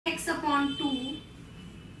upon 2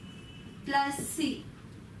 plus c.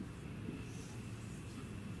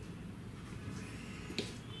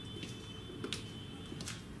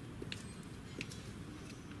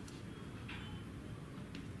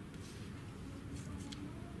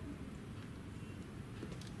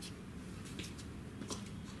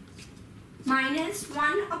 Minus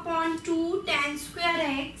 1 upon 2 tan square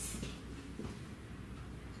x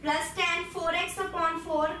plus tan 4x upon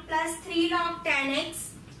 4 plus 3 log tan x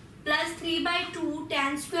plus 3 by 2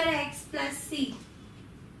 tan square x plus c.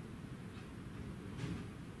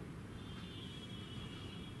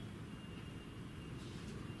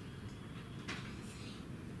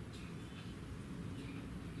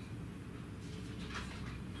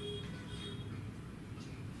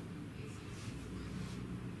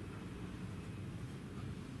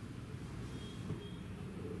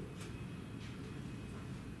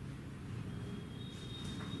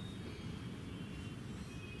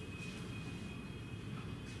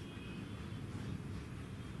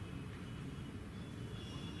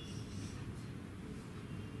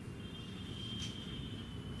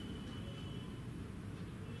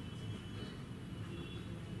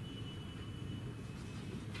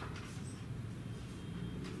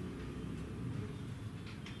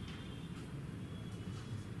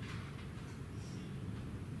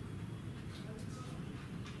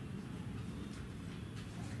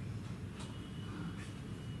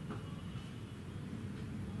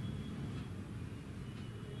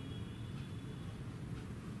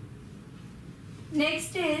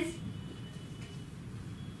 Next is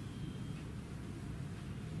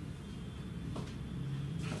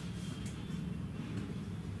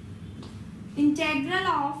integral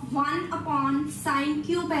of 1 upon sine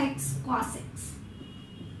cube x cos x.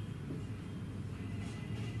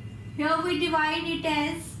 Here we divide it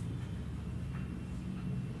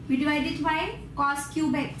by cos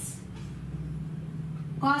cube x.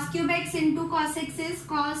 Cos cube x into cos x is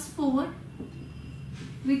cos 4.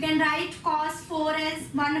 We can write cos 4 as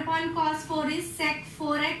 1 upon cos 4 is sec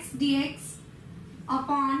 4x dx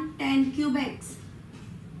upon tan cube x.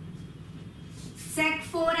 Sec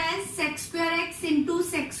 4 as sec square x into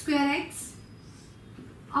sec square x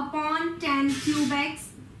upon tan cube x.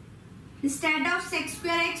 Instead of sec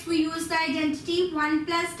square x, we use the identity 1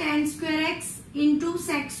 plus tan square x into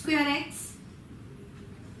sec square x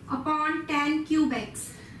upon tan cube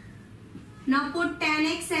x. Now put tan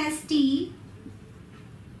x as t.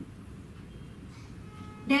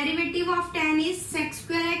 Derivative of tan is sec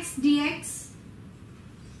square x dx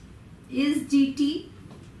is dt.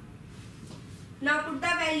 Now put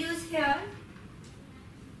the values here.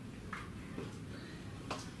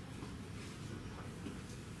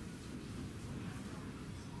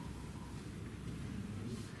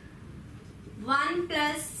 One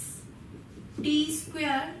plus t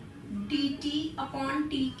square dt upon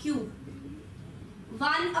t cube.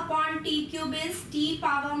 1 upon t cube is t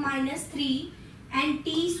power minus 3 and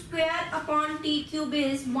t square upon t cube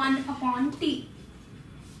is 1 upon t.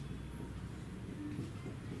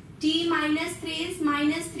 T minus 3 is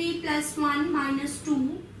minus 3 plus 1 minus 2.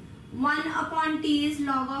 1 upon t is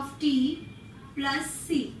log of t plus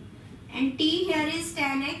c. And t here is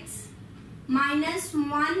tan x minus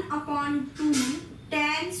 1 upon 2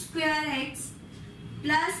 tan square x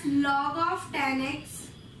plus log of tan x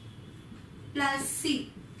plus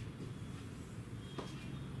c.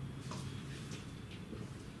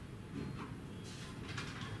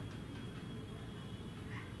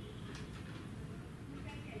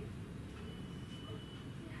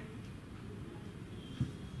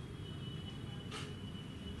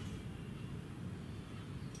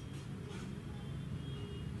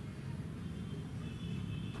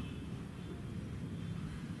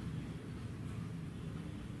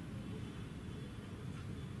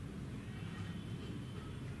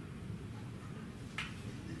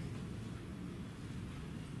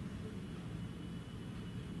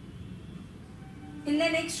 In the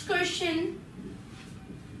next question,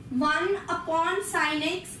 1 upon sin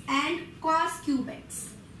x and cos cube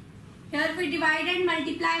x. Here we divide and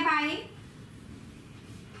multiply by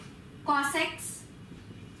cos x,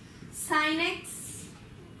 sin x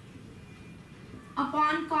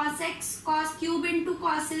upon cos x, cos cube into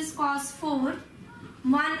cos is cos 4.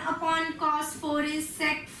 1 upon cos 4 is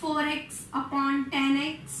sec 4x upon tan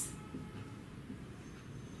x.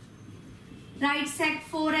 Write sec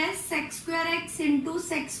 4 as sec square x into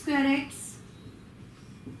sec square x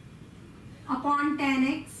upon tan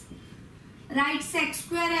x. Write sec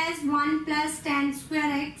square as 1 plus tan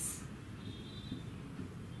square x.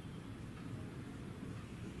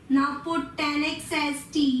 Now put tan x as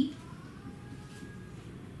t.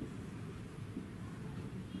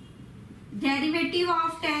 Derivative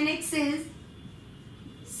of tan x is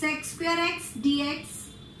sec square x dx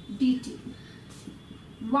dt.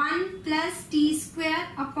 1 plus t square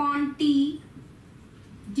upon t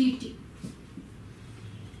dt.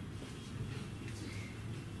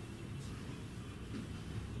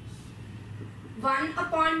 One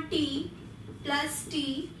upon t plus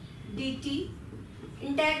t dt.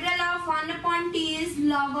 Integral of 1 upon t is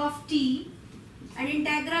log of t, and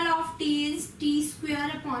integral of t is t square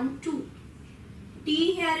upon 2.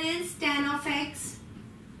 T here is tan of x,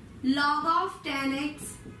 log of tan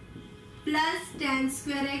x plus tan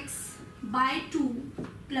square x by 2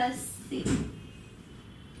 plus c.